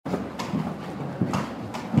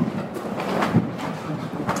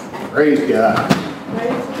Praise God.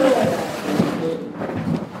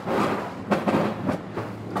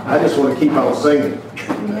 I just want to keep on singing.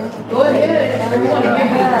 Go ahead.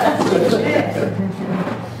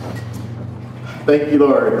 Thank you,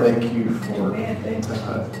 Lord. Thank you for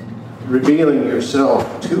revealing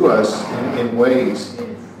yourself to us in ways.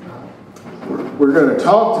 We're going to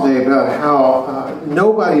talk today about how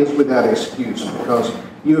nobody is without excuse because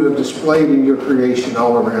you have displayed in your creation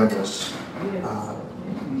all around us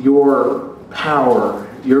your power,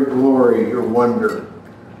 your glory, your wonder,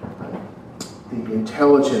 the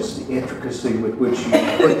intelligence, the intricacy with which you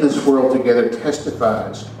put this world together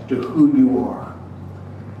testifies to who you are.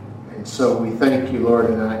 And so we thank you, Lord,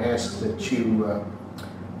 and I ask that you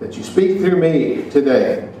speak through me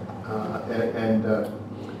today and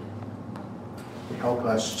help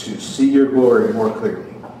us to see your glory more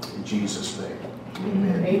clearly. In Jesus' name.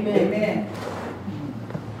 Amen. Amen.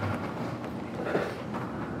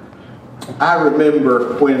 I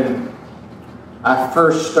remember when I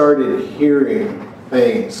first started hearing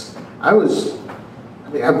things. I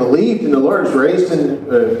believed in the Lord. I was raised in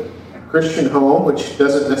a Christian home, which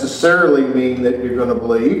doesn't necessarily mean that you're going to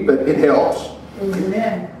believe, but it helps.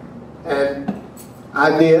 Amen. And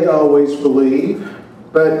I did always believe,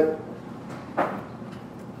 but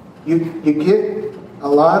you get a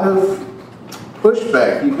lot of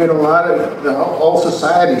pushback. You get a lot of, the whole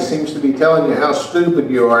society seems to be telling you how stupid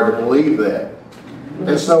you are to believe that.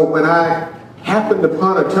 And so when I happened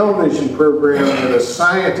upon a television program with a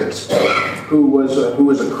scientist who was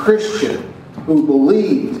a Christian, who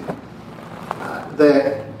believed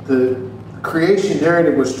that the creation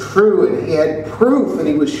narrative was true, and he had proof, and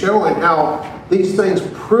he was showing how these things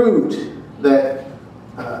proved that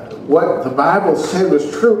what the Bible said was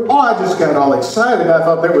true. Oh, I just got all excited. I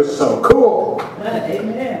thought that was so cool.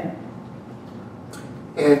 Amen.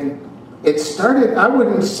 And it started, I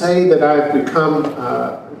wouldn't say that I've become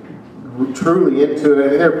truly into it. I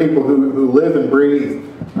mean, there are people who live and breathe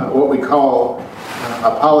what we call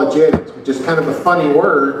apologetics, which is kind of a funny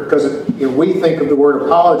word because we think of the word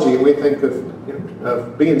apology and we think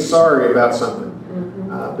of being sorry about something.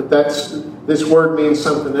 But this word means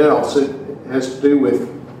something else. It has to do with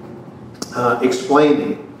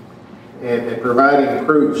explaining and providing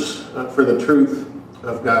proofs for the truth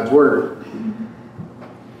of God's Word.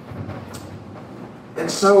 And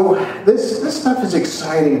so this stuff is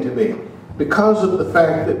exciting to me because of the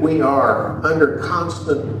fact that we are under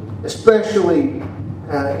constant, especially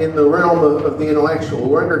in the realm of the intellectual,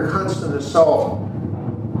 we're under constant assault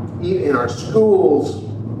in our schools.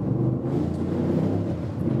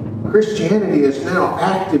 Christianity is now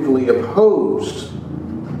actively opposed.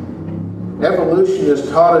 Evolution is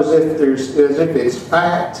taught as if it's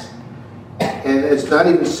fact, and it's not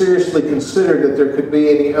even seriously considered that there could be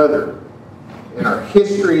any other. And our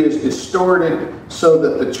history is distorted so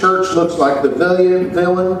that the church looks like the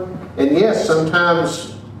villain. And yes,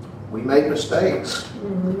 sometimes we make mistakes.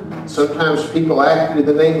 Sometimes people acted in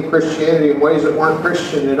the name of Christianity in ways that weren't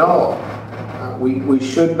Christian at all. We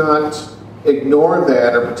should not ignore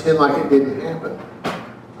that or pretend like it didn't happen.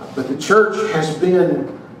 But the church has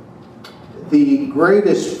been the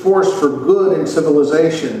greatest force for good in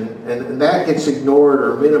civilization, and that gets ignored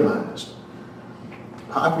or minimized.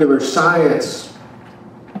 Popular science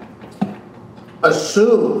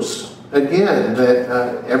assumes, again, that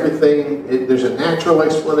there's a natural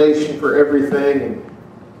explanation for everything,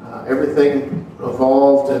 and everything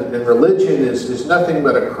evolved, and religion is nothing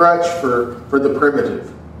but a crutch for the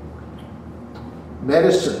primitive.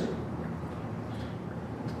 Medicine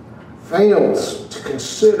fails to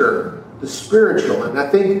consider the spiritual, and I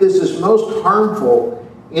think this is most harmful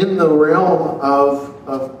in the realm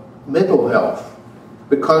of mental health,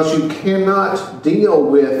 because you cannot deal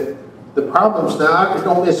with the problems. Now,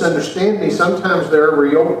 don't misunderstand me. Sometimes there are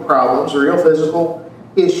real problems, real physical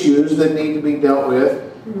issues that need to be dealt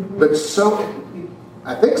with, but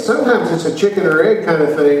I think sometimes it's a chicken or egg kind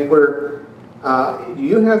of thing where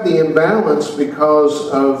you have the imbalance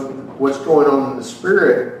because of what's going on in the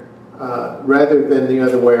spirit rather than the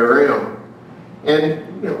other way around. And,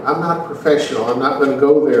 I'm not a professional. I'm not going to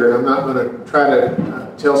go there. And I'm not going to try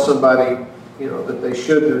to tell somebody, that they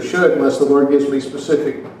should or should unless the Lord gives me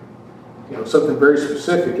specific, something very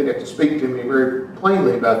specific. You'd have to speak to me very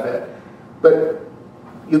plainly about that. But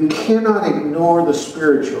you cannot ignore the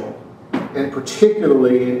spiritual, and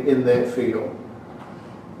particularly in that field.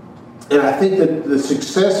 And I think that the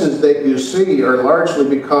successes that you see are largely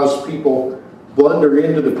because people blunder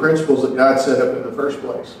into the principles that God set up in the first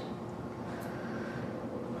place.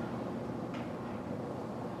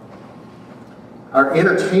 Our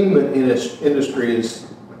entertainment industry is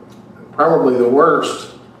probably the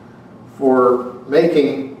worst for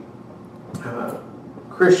making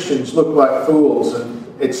Christians look like fools.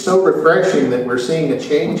 And it's so refreshing that we're seeing a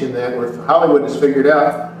change in that, where Hollywood has figured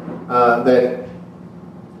out that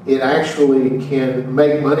it actually can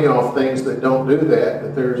make money off things that don't do that.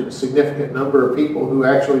 That there's a significant number of people who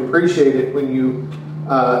actually appreciate it when you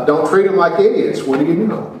don't treat them like idiots. What do you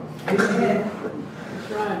know? Amen.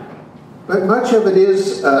 That's right. But much of it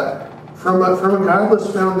is from a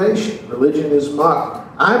godless foundation. Religion is mocked.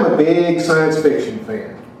 I'm a big science fiction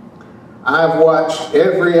fan. I've watched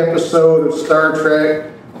every episode of Star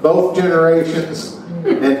Trek, both generations,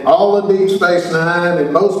 and all of Deep Space Nine,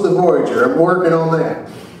 and most of Voyager. I'm working on that.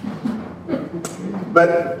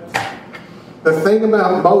 But the thing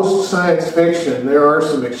about most science fiction, there are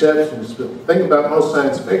some exceptions, but the thing about most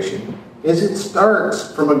science fiction is it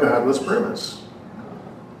starts from a godless premise.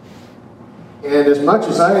 And as much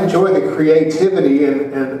as I enjoy the creativity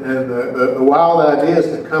and the wild ideas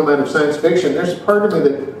that come out of science fiction, there's a part of me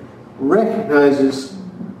that recognizes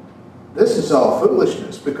this is all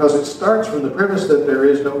foolishness, because it starts from the premise that there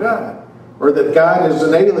is no God, or that God is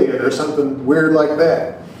an alien or something weird like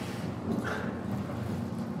that.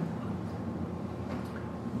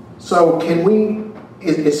 So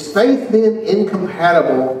is faith then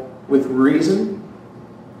incompatible with reason?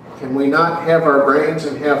 Can we not have our brains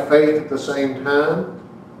and have faith at the same time?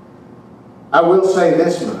 I will say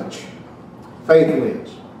this much. Faith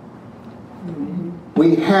wins.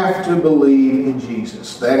 We have to believe in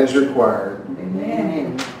Jesus. That is required.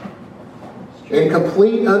 Amen. And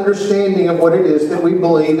complete understanding of what it is that we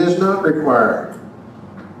believe is not required.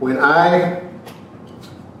 When I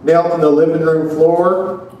knelt on the living room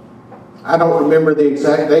floor, I don't remember the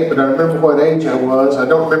exact date, but I remember what age I was. I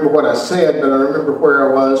don't remember what I said, but I remember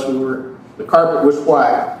where I was. The carpet was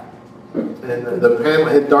white, and the panel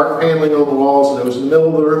had dark paneling on the walls, and it was in the middle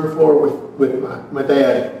of the room floor with my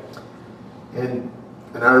dad. And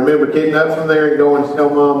I remember getting up from there and going to tell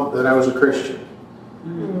Mom that I was a Christian.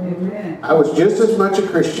 Amen. I was just as much a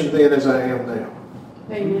Christian then as I am now.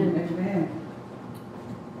 Amen. Amen.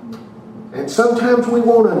 And sometimes we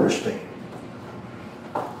won't understand.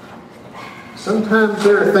 Sometimes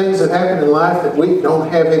there are things that happen in life that we don't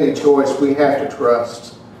have any choice. We have to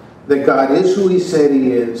trust that God is who He said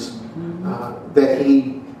He is, that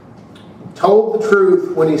He told the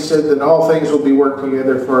truth when He said that all things will be worked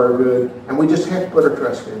together for our good, and we just have to put our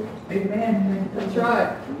trust in Him. Amen. That's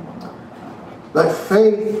right. But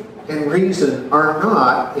faith and reason are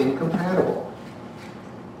not incompatible.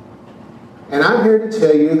 And I'm here to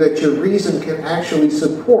tell you that your reason can actually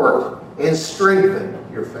support and strengthen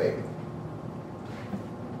your faith.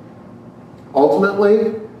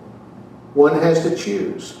 Ultimately, one has to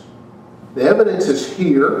choose. The evidence is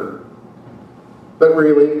here, but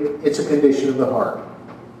really, it's a condition of the heart.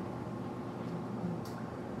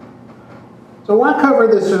 So why cover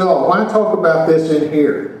this at all? Why talk about this in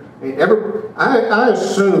here? I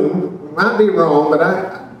assume, might be wrong, but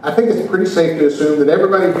I think it's pretty safe to assume that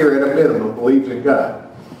everybody here at a minimum believes in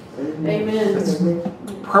God. Amen. That's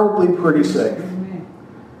probably pretty safe. Amen.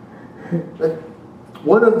 But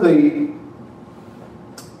one of the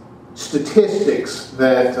statistics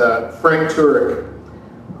that Frank Turek,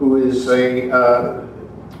 who is a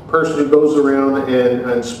person who goes around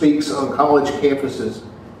and speaks on college campuses,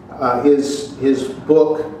 his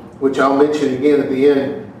book, which I'll mention again at the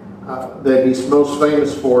end, that he's most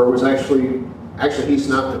famous for, was actually he's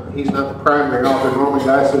not the primary author. Norman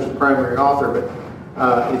Geisler's the primary author,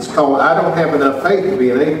 but it's called "I Don't Have Enough Faith to Be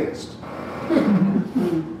an Atheist."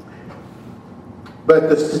 But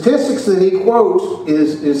the statistics that he quotes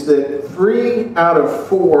is that 3 out of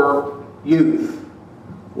 4 youth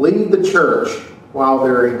leave the church while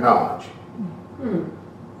they're in college.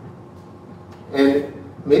 And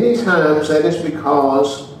many times that is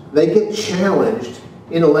because they get challenged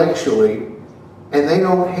intellectually and they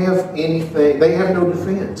don't have anything, they have no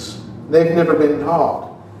defense. They've never been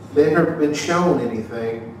taught. They've never been shown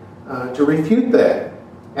anything to refute that.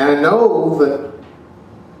 And I know that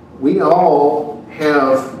we all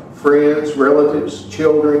have friends, relatives,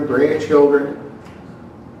 children, grandchildren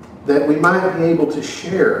that we might be able to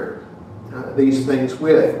share these things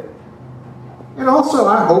with. And also,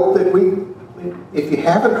 I hope that if you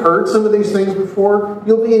haven't heard some of these things before,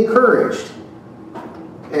 you'll be encouraged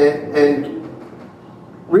and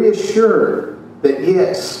reassured that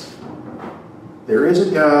yes, there is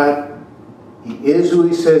a God, He is who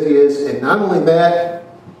He says He is, and not only that,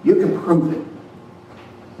 you can prove it.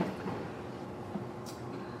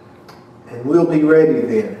 And we'll be ready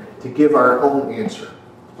then to give our own answer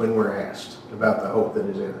when we're asked about the hope that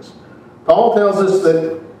is in us. Paul tells us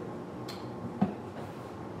that,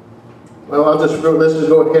 well, let's just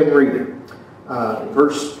go ahead and read it.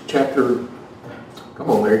 Romans chapter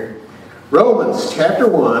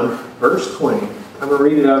 1, verse 20. I'm going to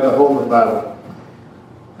read it out of the Holman Bible.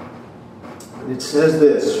 And it says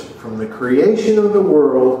this, from the creation of the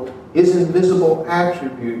world, his invisible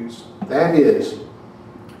attributes, that is,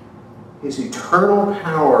 his eternal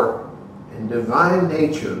power and divine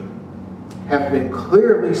nature, have been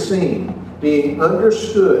clearly seen, being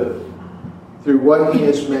understood through what he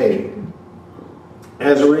has made.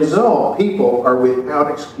 As a result, people are without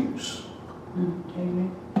excuse.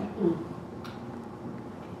 Amen.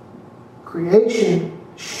 Creation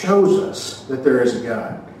shows us that there is a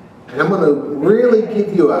God. And I'm going to really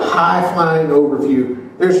give you a high-flying overview.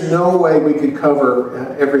 There's no way we could cover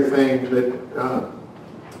everything that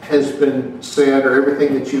has been said or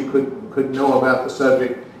everything that you could know about the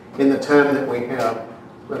subject in the time that we have.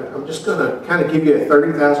 But I'm just going to kind of give you a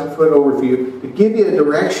 30,000-foot overview to give you a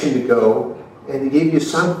direction to go and to give you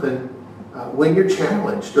something when you're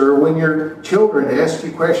challenged or when your children ask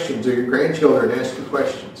you questions or your grandchildren ask you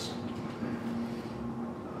questions.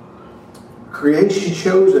 Creation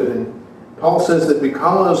shows it, and Paul says that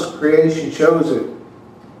because creation shows it,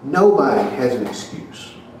 nobody has an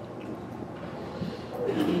excuse.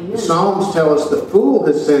 The Psalms tell us the fool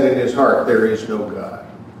has said in his heart, there is no God.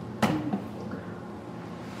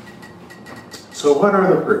 So what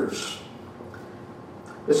are the proofs?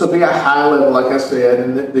 This will be a high level, like I said,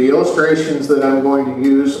 and the illustrations that I'm going to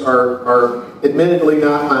use are admittedly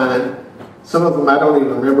not mine. Some of them I don't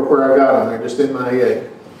even remember where I got them. They're just in my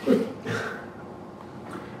head.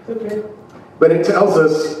 Okay. But it tells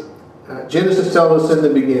us, Genesis tells us in the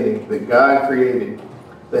beginning that God created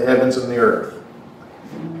the heavens and the earth.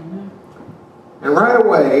 Mm-hmm. And right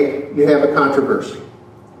away, you have a controversy.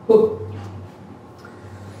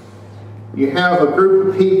 You have a group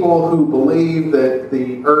of people who believe that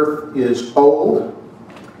the earth is old,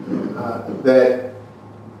 that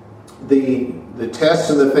the tests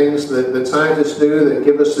and the things that scientists do that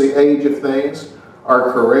give us the age of things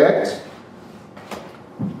are correct.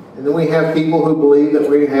 And then we have people who believe that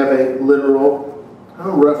we have a literal,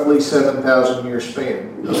 roughly 7,000 year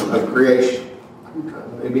span of creation.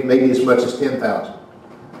 Maybe as much as 10,000.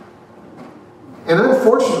 And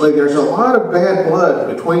unfortunately, there's a lot of bad blood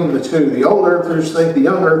between the two. The old earthers think the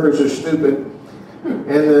young earthers are stupid. And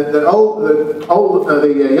the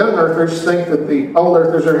young earthers think that the old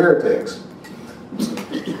earthers are heretics.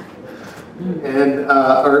 And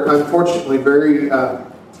are unfortunately very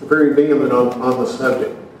vehement on the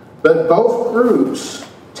subject. But both groups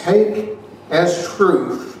take as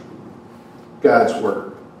truth God's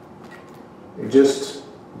Word. They just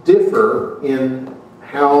differ in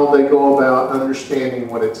how they go about understanding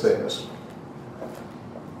what it says.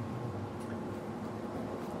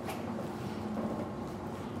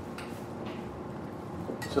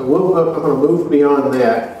 So I'm going to move beyond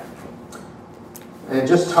that and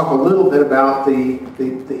just talk a little bit about the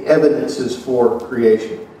evidences for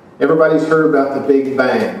creation. Everybody's heard about the Big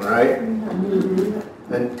Bang, right?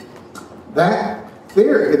 Mm-hmm. And that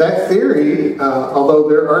theory, although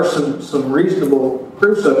there are some reasonable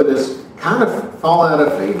proofs of it, has kind of fallen out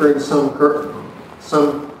of favor in some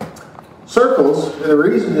circles. And the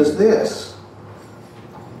reason is this.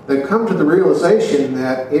 They've come to the realization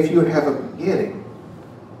that if you have a beginning,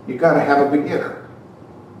 you've got to have a beginner.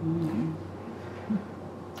 Mm-hmm.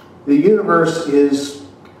 The universe is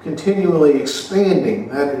continually expanding.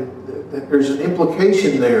 That there's an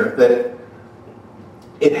implication there that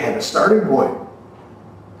it had a starting point.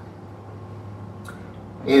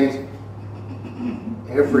 And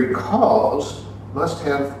every cause must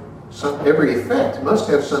have every effect must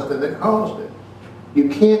have something that caused it. You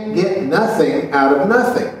can't get nothing out of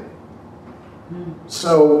nothing.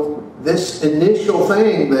 So this initial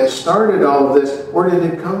thing that started all of this, where did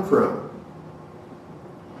it come from?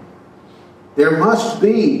 There must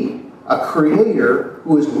be a creator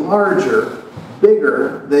who is larger,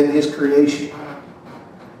 bigger than his creation.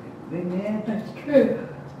 Amen. That's true.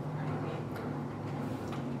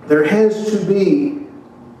 There has to be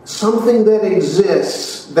something that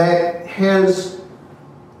exists that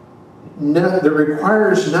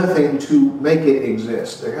requires nothing to make it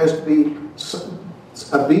exist. There has to be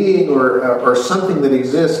a being or something that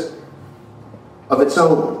exists of its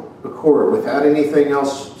own accord without anything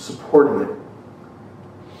else supporting it.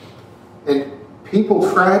 And people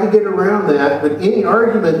try to get around that, but any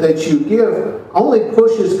argument that you give only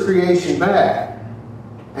pushes creation back.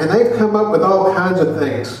 And they've come up with all kinds of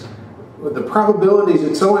things. With the probabilities,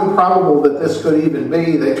 it's so improbable that this could even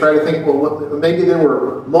be. They try to think, well, maybe there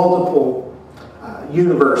were multiple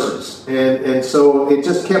universes. And so it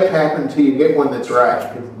just kept happening till you get one that's right.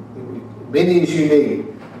 As many as you need.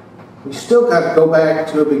 We still got to go back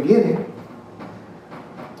to a beginning.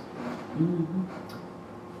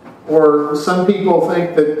 Or some people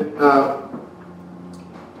think that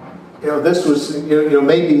this was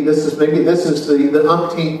maybe this is the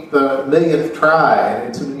umpteenth millionth try, and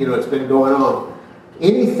it's been going on.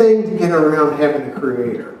 Anything to get around having a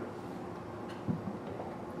creator.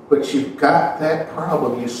 But you've got that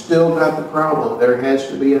problem. You still got the problem. There has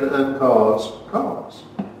to be an uncaused cause.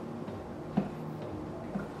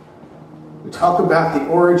 We talk about the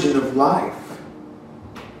origin of life.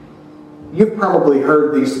 You've probably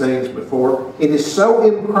heard these things before. It is so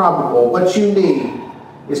improbable. What you need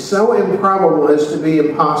is so improbable as to be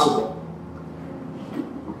impossible.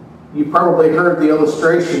 You probably heard the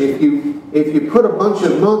illustration. If you put a bunch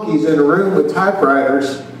of monkeys in a room with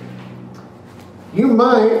typewriters, you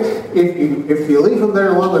might, if you leave them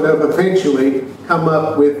there long enough, eventually come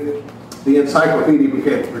up with the Encyclopedia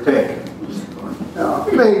Britannica.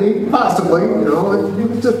 Maybe, possibly,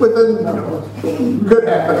 just within, could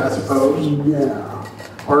happen, I suppose. Yeah.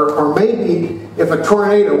 Or maybe if a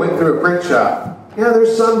tornado went through a print shop,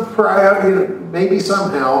 there's some maybe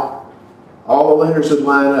somehow all the letters would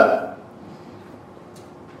line up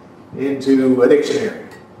into a dictionary.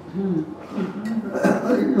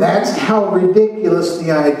 That's how ridiculous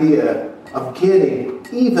the idea of getting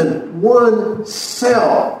even one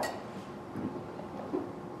cell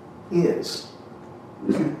is.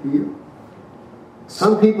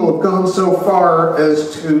 Some people have gone so far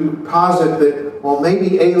as to posit that,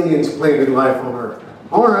 maybe aliens planted life on Earth.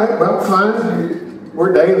 All right, well, fine.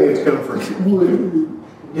 Where'd the aliens come from?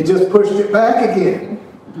 You just pushed it back again.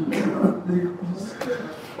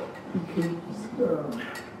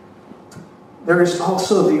 There is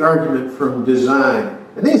also the argument from design.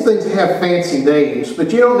 And these things have fancy names,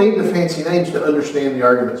 but you don't need the fancy names to understand the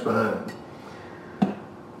arguments behind them.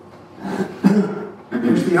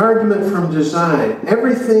 There's the argument from design.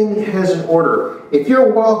 Everything has an order. If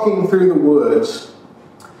you're walking through the woods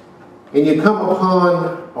and you come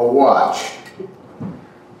upon a watch,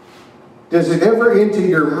 does it ever enter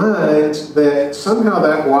your mind that somehow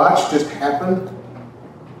that watch just happened?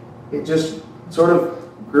 It just sort of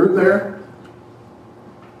grew there?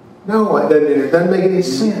 No, it doesn't make any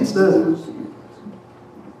sense, does it?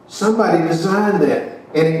 Somebody designed that,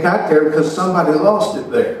 and it got there because somebody lost it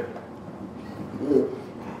there.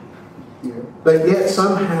 But yet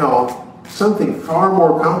somehow something far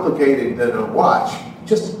more complicated than a watch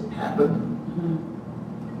just happened.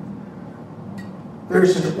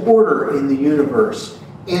 There's an order in the universe.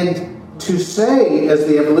 And to say, as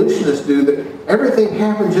the evolutionists do, that everything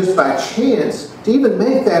happened just by chance, to even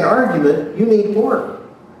make that argument, you need order.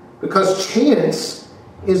 Because chance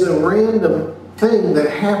is a random thing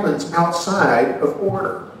that happens outside of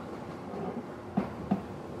order.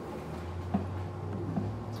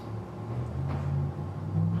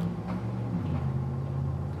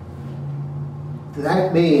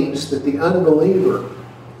 That means that the unbeliever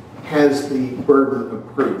has the burden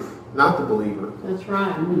of proof, not the believer. That's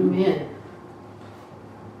right. Amen.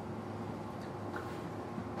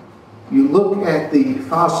 You look at the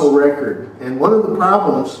fossil record, and one of the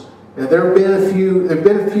problems, and there have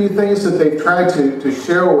been a few things that they've tried to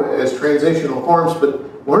show as transitional forms, but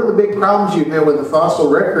one of the big problems you have with the fossil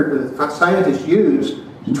record that scientists use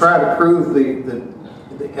to try to prove the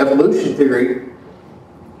evolution theory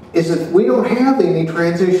is that we don't have any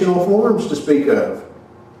transitional forms to speak of.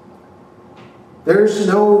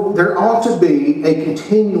 There ought to be a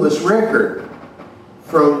continuous record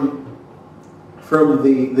from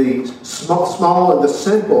the small and the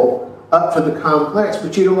simple up to the complex,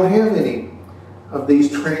 but you don't have any of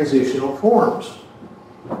these transitional forms.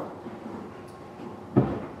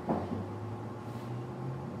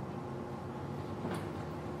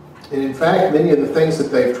 And in fact, many of the things that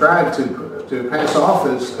they've tried to pass off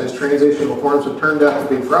as transitional forms have turned out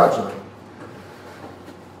to be fraudulent.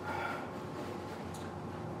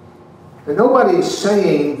 And nobody's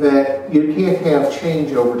saying that you can't have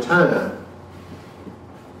change over time.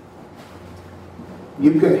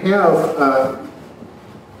 You can have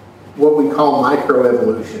what we call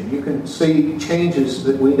microevolution. You can see changes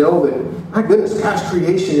that we know that, my goodness, God's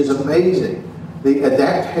creation is amazing. The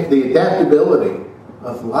adaptability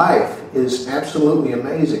of life is absolutely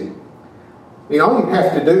amazing. I mean, all you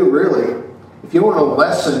have to do, really, if you want a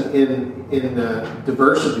lesson in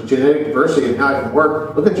diversity, genetic diversity and how it can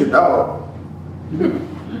work, look at your dog.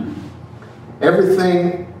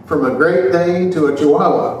 Everything from a Great Dane to a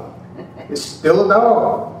Chihuahua is still a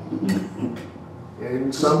dog.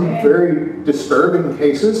 In some very disturbing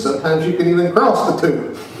cases, sometimes you can even cross the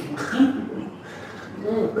two.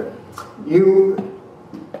 But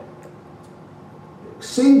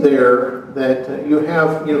see there that you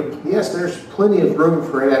have, yes, there's plenty of room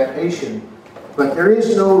for adaptation, but there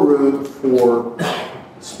is no room for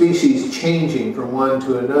species changing from one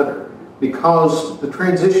to another because the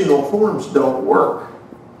transitional forms don't work.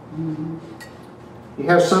 You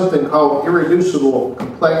have something called irreducible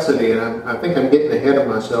complexity, and I think I'm getting ahead of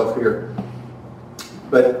myself here.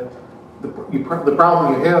 But the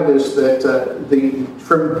problem you have is that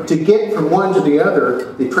to get from one to the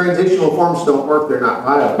other, the transitional forms don't work. They're not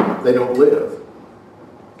viable. They don't live.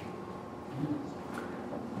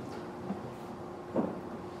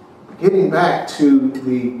 Getting back to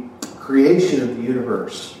the creation of the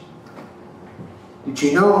universe, did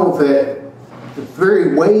you know that the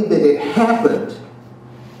very way that it happened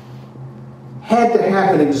had to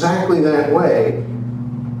happen exactly that way?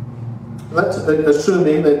 Let's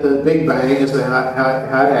assuming that the Big Bang is how it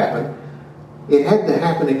happened. It had to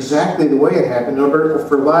happen exactly the way it happened in order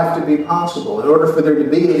for life to be possible, in order for there to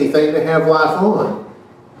be anything to have life on.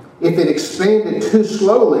 If it expanded too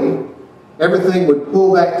slowly, everything would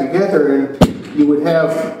pull back together and you would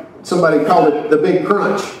have, somebody called it the Big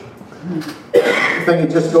Crunch. Everything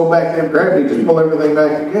would just go back to gravity, just pull everything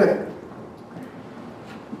back together.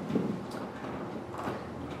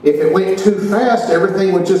 If it went too fast,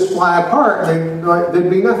 everything would just fly apart and there'd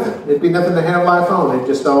be nothing. There'd be nothing to have life on. It'd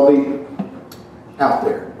just all be out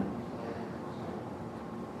there.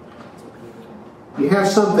 You have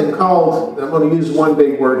something called, I'm going to use one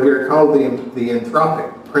big word here, called the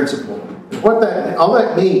anthropic principle. All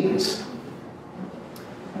that means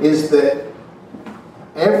is that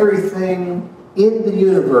everything in the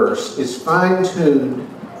universe is fine-tuned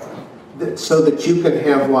so that you can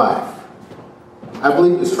have life. I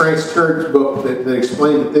believe it was Frank Turk's book that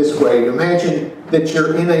explained it this way. Imagine that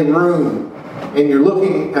you're in a room and you're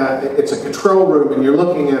looking, it's a control room, and you're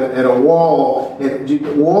looking at a wall, and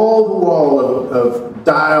wall to wall of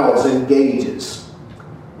dials and gauges.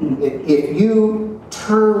 If you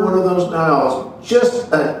turn one of those dials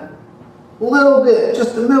just a little bit,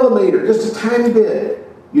 just a millimeter, just a tiny bit,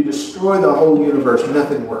 you destroy the whole universe.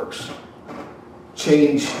 Nothing works.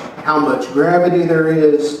 Change how much gravity there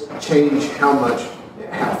is, change how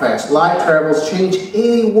fast light travels, change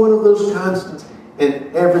any one of those constants,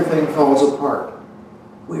 and everything falls apart.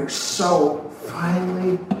 We are so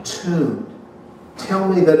finely tuned. Tell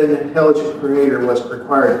me that an intelligent creator wasn't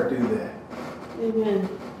required to do that. Amen.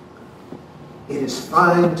 It is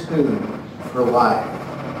fine-tuned for life.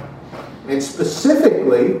 And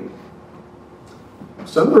specifically,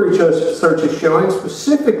 some research is showing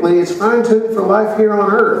specifically it's fine-tuned for life here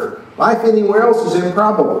on Earth. Life anywhere else is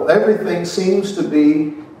improbable. Everything seems to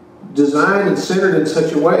be designed and centered in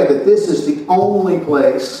such a way that this is the only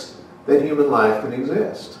place that human life can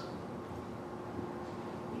exist.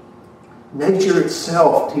 Nature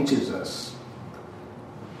itself teaches us.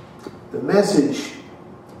 The message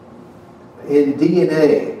in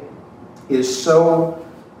DNA is so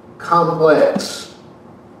complex.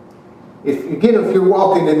 If you're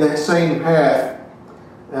walking in that same path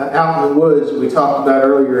out in the woods we talked about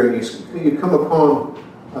earlier, and you come upon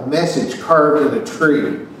a message carved in a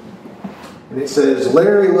tree, and it says,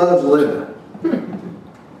 "Larry loves Linda."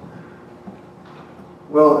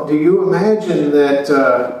 Well, do you imagine that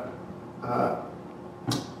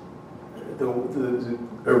the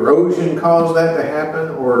erosion caused that to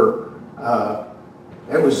happen, or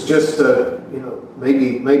that was just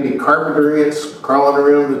maybe carpenter ants crawling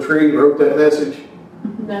around the tree wrote that message?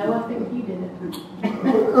 No, I think you did it.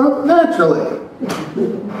 Naturally.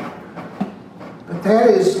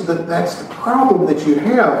 But that's the problem that you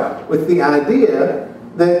have with the idea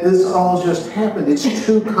that this all just happened. It's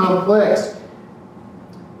too complex.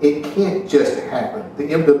 It can't just happen.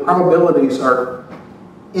 The probabilities are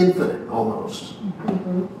infinite almost.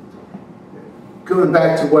 Mm-hmm. Going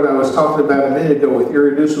back to what I was talking about a minute ago with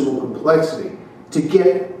irreducible complexity, to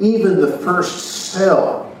get even the first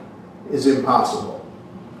cell is impossible.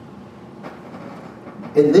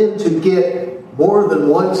 And then to get more than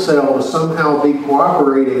one cell to somehow be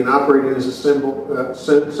cooperating and operating as a single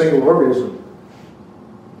organism,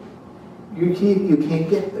 you can't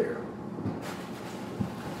get there.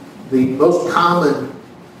 The most common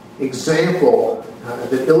example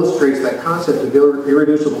that illustrates that concept of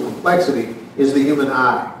irreducible complexity is the human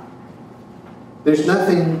eye. There's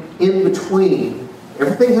nothing in between.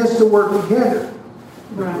 Everything has to work together.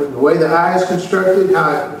 Right. The way the eye is constructed,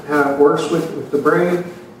 how it works with the brain,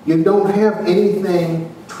 you don't have anything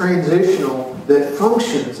transitional that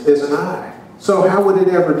functions as an eye. So how would it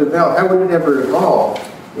ever develop? How would it ever evolve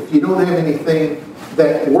if you don't have anything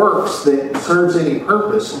that works, that serves any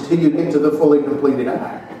purpose until you get to the fully completed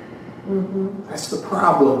eye? Mm-hmm. That's the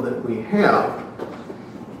problem that we have.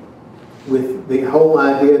 with the whole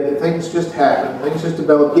idea that things just happen, things just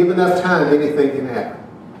develop. Give enough time, anything can happen.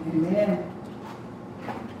 Amen.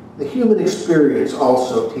 The human experience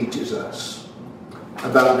also teaches us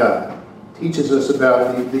about God, teaches us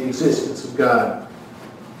about the existence of God.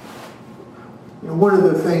 You know, one of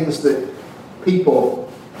the things that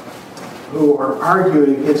people who are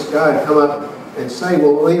arguing against God come up and say,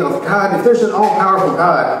 well, you know, if there's an all-powerful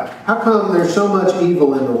God, how come there's so much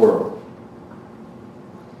evil in the world?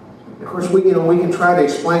 Of course, we can try to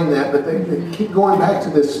explain that, but they keep going back to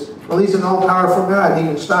this. Well, he's an all-powerful God. He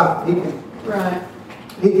can stop.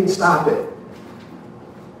 He can stop it.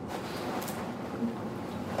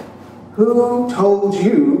 Who told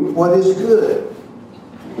you what is good?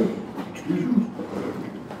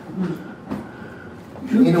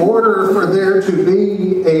 In order for there to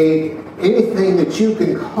be anything that you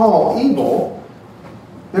can call evil,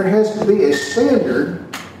 there has to be a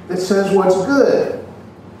standard that says what's good.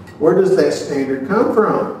 Where does that standard come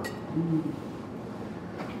from?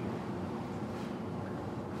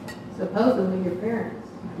 Supposedly your parents.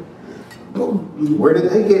 Where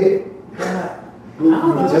did they get it?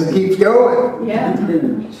 It just keeps going. Yeah.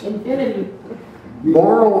 Infinity.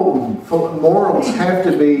 Morals have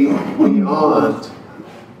to be beyond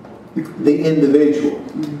the individual.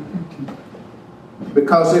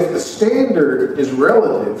 Because if the standard is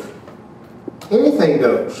relative, anything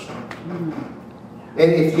goes.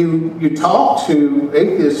 And if you talk to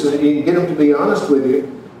atheists and you get them to be honest with you,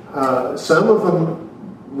 some of them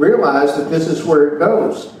realize that this is where it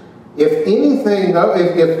goes. If anything,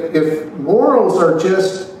 if morals are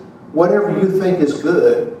just whatever you think is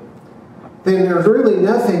good, then there's really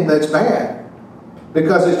nothing that's bad,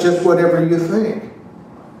 because it's just whatever you think.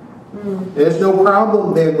 There's no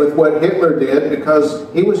problem then with what Hitler did, because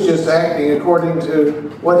he was just acting according to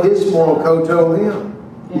what his moral code told him.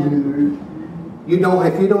 Yeah.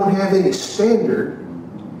 If you don't have any standard,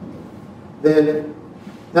 then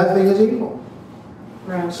nothing is evil.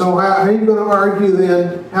 Right. So how are you going to argue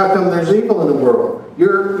then how come there's evil in the world?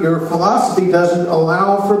 Your philosophy doesn't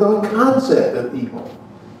allow for the concept of evil.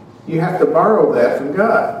 You have to borrow that from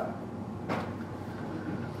God.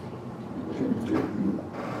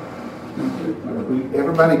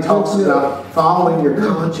 Everybody talks about following your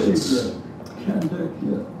conscience.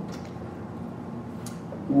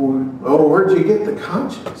 Oh, where'd you get the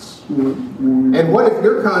conscience? And what if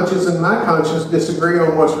your conscience and my conscience disagree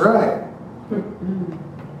on what's right?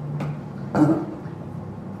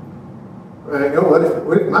 Right,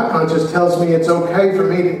 what if my conscience tells me it's okay for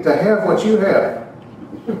me to have what you have?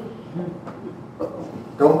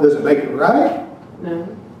 Does it make it right? No.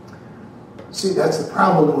 See, that's the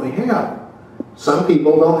problem we have. Some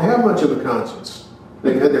people don't have much of a conscience.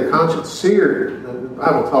 They've had their conscience seared. The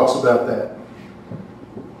Bible talks about that.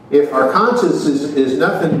 If our conscience is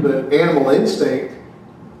nothing but animal instinct,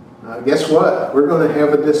 guess what? We're going to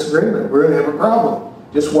have a disagreement. We're going to have a problem.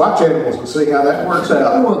 Just watch animals and see how that works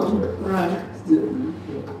out. Right.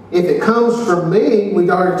 If it comes from me, we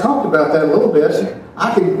already talked about that a little bit,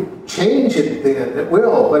 I can change it then at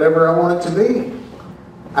will, whatever I want it to be.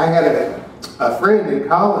 I had a friend in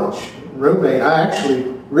college, roommate. I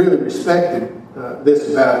actually really respected this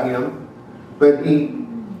about him, but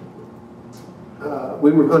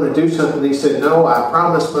we were going to do something. He said, no, I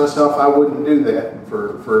promised myself I wouldn't do that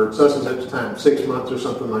for such and such time, 6 months or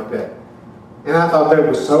something like that. And I thought that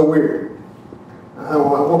was so weird. I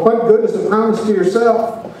thought, well, what good is a promise to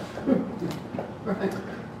yourself? Right.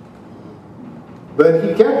 But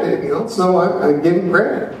he kept it, so I give him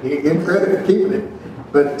credit. He gave him credit for keeping it.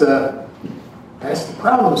 But that's the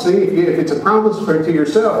problem. See, if it's a promise to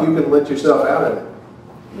yourself, you can let yourself out of it.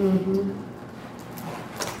 Mm-hmm.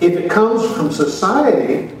 If it comes from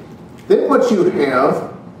society, then what you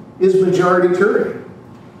have is majority tyranny.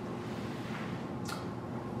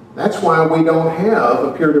 That's why we don't have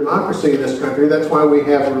a pure democracy in this country. That's why we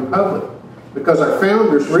have a republic. Because our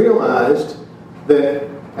founders realized that,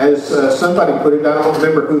 as somebody put it, I don't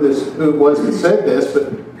remember who it was that said this,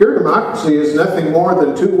 but pure democracy is nothing more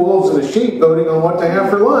than two wolves and a sheep voting on what to have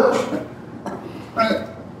for lunch.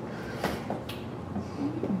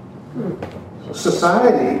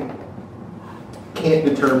 Society can't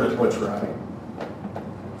determine what's right.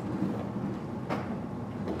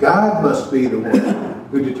 God must be the one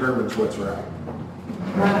who determines what's right.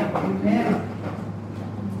 Right. Amen.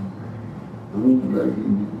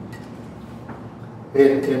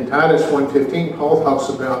 In Titus 1:15, Paul talks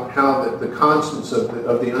about how the conscience of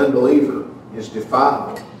the unbeliever is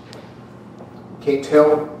defiled. You can't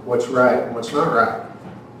tell what's right and what's not right.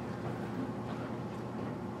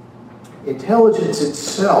 Intelligence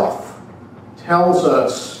itself tells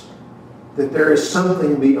us that there is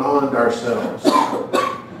something beyond ourselves.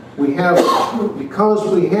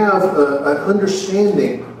 Because we have an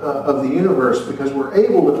understanding of the universe, because we're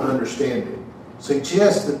able to understand it,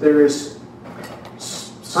 suggests that there is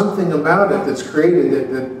something about it that's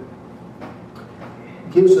created that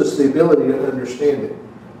gives us the ability to understand it.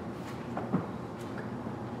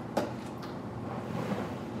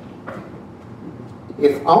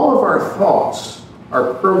 If all of our thoughts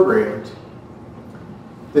are programmed,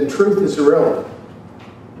 then truth is irrelevant.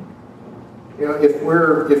 You know, if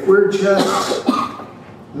we're just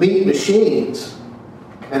meat machines,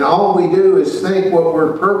 and all we do is think what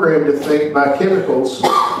we're programmed to think by chemicals,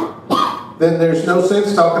 then there's no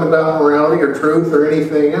sense talking about morality or truth or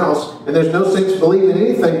anything else, and there's no sense believing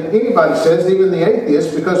anything anybody says, even the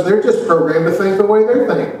atheists, because they're just programmed to think the way they're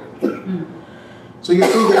thinking. So you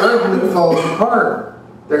see, the argument falls apart.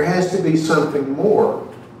 There has to be something more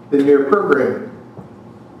than mere programming.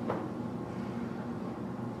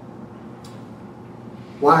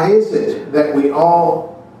 Why is it that we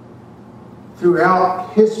all,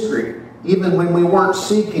 throughout history, even when we weren't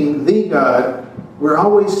seeking the God, we're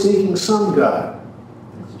always seeking some God?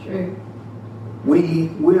 That's true. We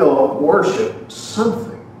will worship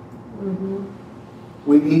something. Mm-hmm.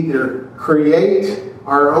 We either create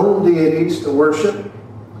our own deities to worship,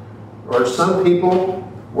 or some people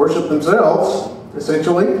worship themselves,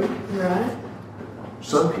 essentially. Right.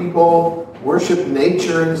 Some people worship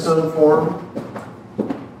nature in some form.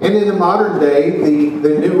 And in the modern day,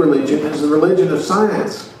 the new religion is the religion of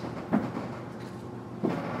science.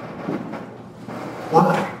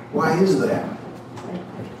 Why? Why is that?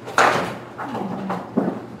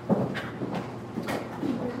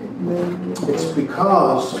 It's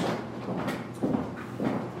because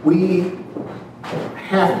we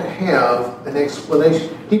have to have an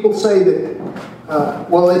explanation. People say that,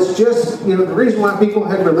 well, it's just, the reason why people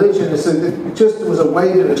had religion is that it just was a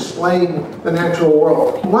way to explain the natural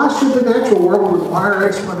world. Why should the natural world require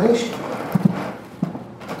explanation?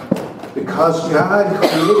 Because God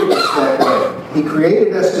created us that way. He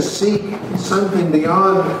created us to seek something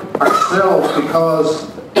beyond ourselves because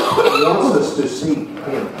He wants us to seek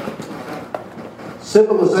Him.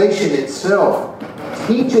 Civilization itself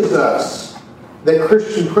teaches us that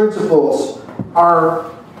Christian principles are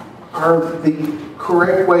the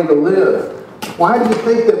correct way to live. Why do you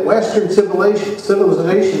think that Western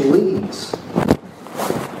civilization leads?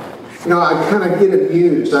 I kind of get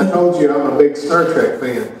amused. I told you I'm a big Star Trek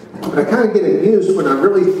fan. But I kind of get amused when I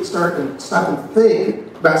really stop and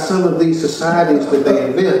think about some of these societies that they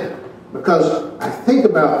invent. Because I think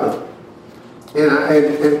about them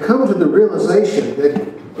and come to the realization that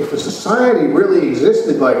if a society really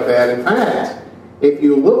existed like that, in fact, if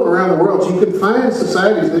you look around the world, you can find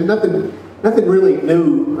societies that nothing really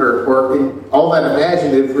new or all that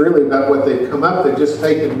imaginative really about what they've come up. They've just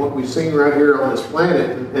taken what we've seen right here on this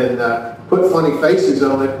planet and put funny faces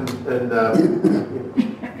on it and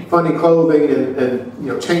funny clothing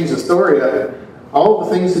and change the story of it. All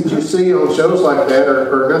the things that you see on shows like that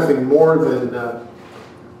are nothing more than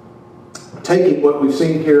taking what we've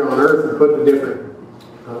seen here on Earth and putting a different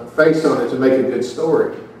face on it to make a good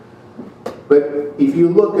story. But if you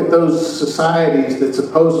look at those societies that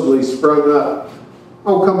supposedly sprung up,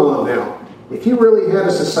 oh, come on now. If you really had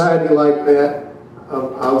a society like that,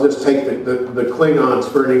 I'll just take the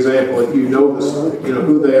Klingons for an example. If you know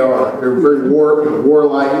who they are, they're very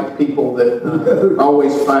warlike people that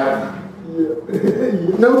always fight.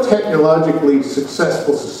 No technologically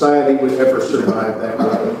successful society would ever survive that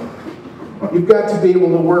way. You've got to be able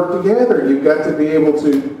to work together. You've got to be able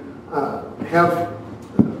to have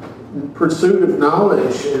pursuit of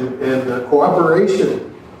knowledge and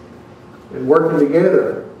cooperation and working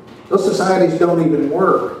together. Those societies don't even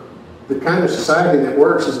work. The kind of society that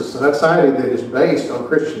works is a society that is based on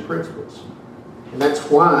Christian principles. And that's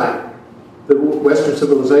why the Western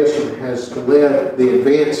civilization has led the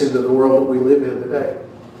advance into the world that we live in today.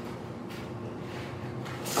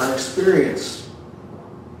 Our experience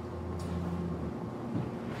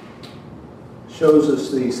shows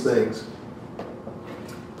us these things.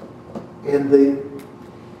 And the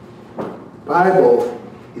Bible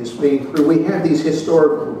is being through. We have these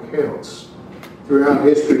historical accounts throughout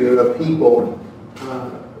history of people.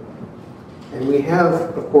 And we have,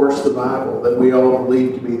 of course, the Bible that we all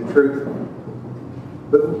believe to be the truth.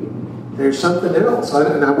 But there's something else.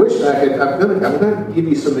 And I wish I had. I'm going to give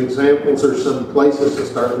you some examples or some places to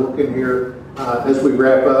start looking here as we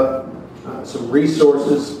wrap up. Some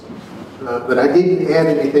resources. But I didn't add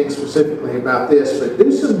anything specifically about this. But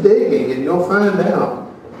do some digging and you'll find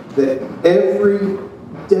out that every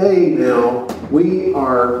day now we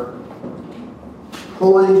are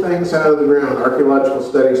pulling things out of the ground, archaeological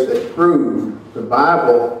studies that prove the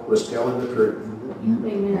Bible was telling the truth.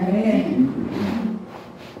 Amen. Amen.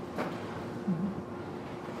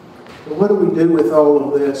 So what do we do with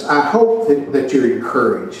all of this? I hope that you're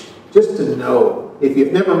encouraged just to know. If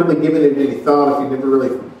you've never really given it any thought, if you've never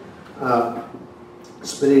really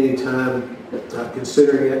spent any time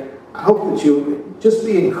considering it, I hope that you'll just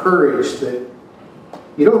be encouraged that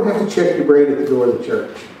you don't have to check your brain at the door of the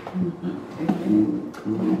church.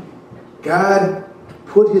 God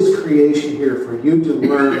put His creation here for you to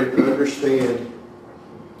learn and to understand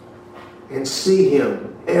and see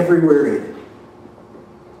Him everywhere in it.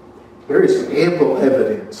 There is ample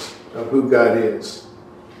evidence of who God is.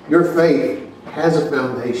 Your faith has a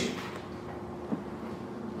foundation.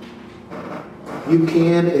 You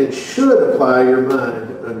can and should apply your mind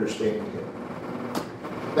to understanding it.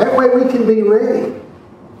 That way we can be ready.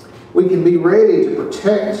 We can be ready to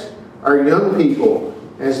protect our young people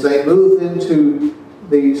as they move into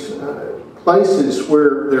these places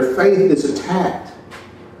where their faith is attacked.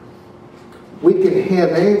 We can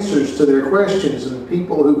have answers to their questions, and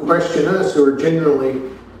people who question us who are genuinely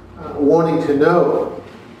wanting to know.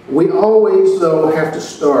 We always, though, have to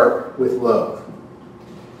start with love.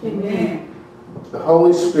 Amen. The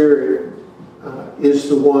Holy Spirit is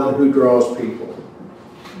the one who draws people.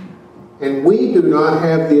 And we do not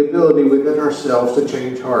have the ability within ourselves to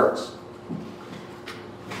change hearts.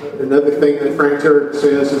 Another thing that Frank Turek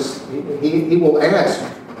says is he will ask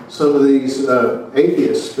some of these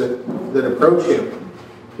atheists that approach him,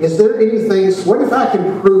 is there anything, what if I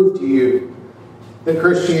can prove to you that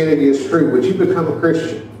Christianity is true? Would you become a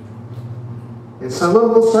Christian? And some of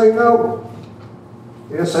them will say no.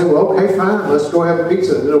 They'll say, well, okay, fine, let's go have a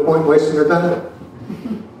pizza. There's no point in wasting our time.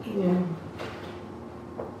 Yeah.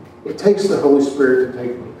 It takes the Holy Spirit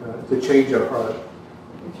to change our heart.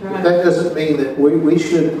 That's But right. that doesn't mean that we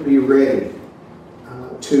shouldn't be ready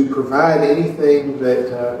to provide anything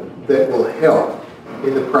that will help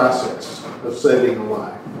in the process of saving a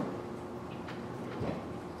life.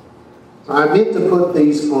 So I meant to put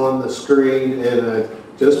these on the screen and I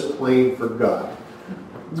just plain forgot.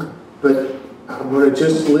 But I'm going to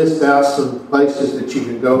just list out some places that you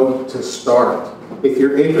can go to start if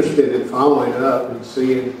you're interested in following up and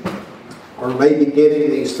seeing, or maybe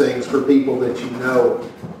getting these things for people that you know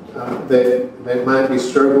that might be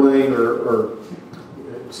struggling or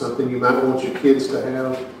something you might want your kids to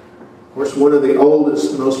have. Of course, one of the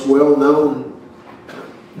oldest, most well-known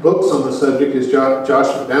books on the subject is Josh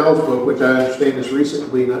McDowell's book, which I understand has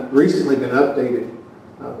recently been updated,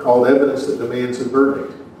 called Evidence That Demands a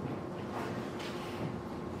Verdict.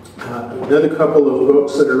 Another couple of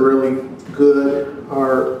books that are really good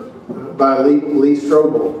are by Lee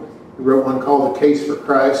Strobel. He wrote one called The Case for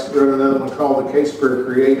Christ. He wrote another one called The Case for a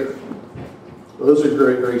Creator. Those are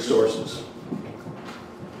great resources.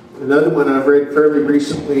 Another one I've read fairly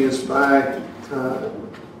recently is by a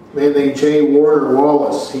man named J. Warner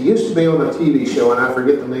Wallace. He used to be on a TV show, and I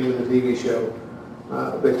forget the name of the TV show.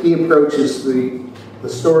 But he approaches the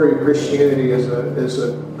story of Christianity as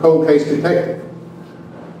a cold case detective.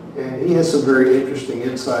 And he has some very interesting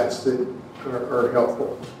insights that are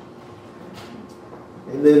helpful.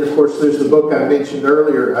 And then, of course, there's the book I mentioned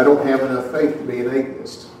earlier, I Don't Have Enough Faith to Be an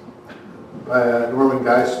Atheist, by Norman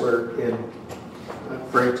Geisler and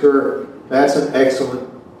Frank Turek. That's an excellent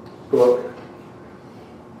book.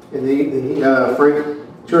 And Frank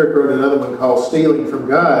Turek wrote another one called Stealing from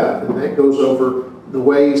God, and that goes over the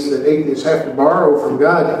ways that atheists have to borrow from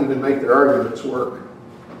God to even make their arguments work.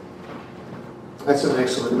 That's an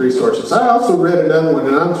excellent resource. I also read another one,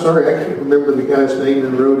 and I'm sorry, I can't remember the guy's name that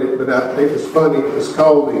wrote it, but I think it's funny. It was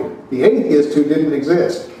called The Atheist Who Didn't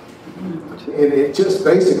Exist. And it just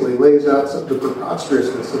basically lays out some of the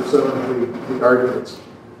preposterousness of some of the arguments.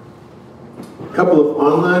 A couple of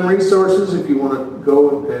online resources if you want to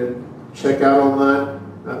go and check out online.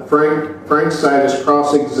 Frank's site is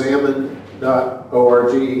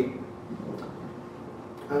crossexamined.org.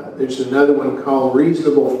 There's another one called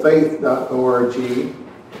reasonablefaith.org,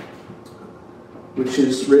 which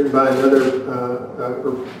is written by another,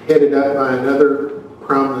 or headed up by another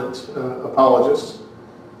prominent apologist.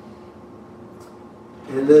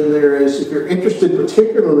 And then there is, if you're interested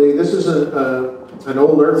particularly, this is an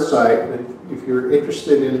old Earth site, and if you're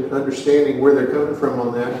interested in understanding where they're coming from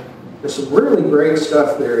on that, there's some really great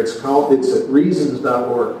stuff there. It's at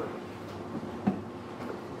reasons.org.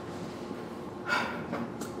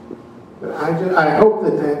 But I hope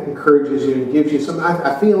that encourages you and gives you some.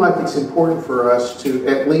 I feel like it's important for us to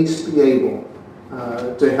at least be able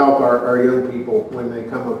to help our young people when they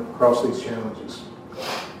come across these challenges.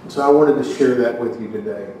 So I wanted to share that with you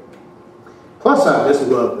today. Plus, I just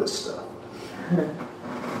love this stuff.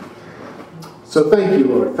 So thank you,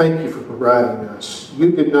 Lord. Thank you for providing us.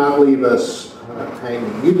 You did not leave us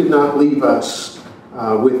hanging. You did not leave us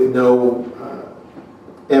with no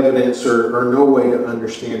evidence or no way to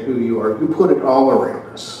understand who you are. You put it all around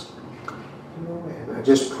us. And I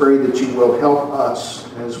just pray that you will help us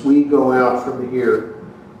as we go out from here.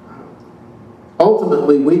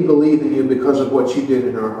 Ultimately, we believe in you because of what you did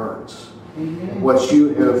in our hearts. And what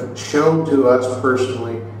you have shown to us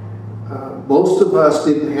personally. Most of us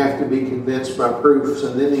didn't have to be convinced by proofs,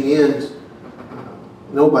 and in the end,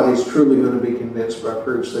 nobody's truly going to be convinced by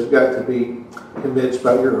proofs. They've got to be convinced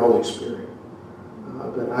by your Holy Spirit.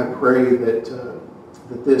 But I pray that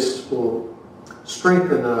this will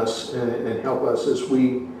strengthen us and help us as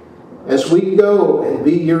we go and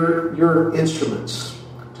be your instruments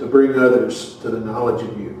to bring others to the knowledge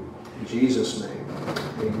of you. In Jesus' name,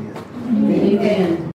 amen. Amen.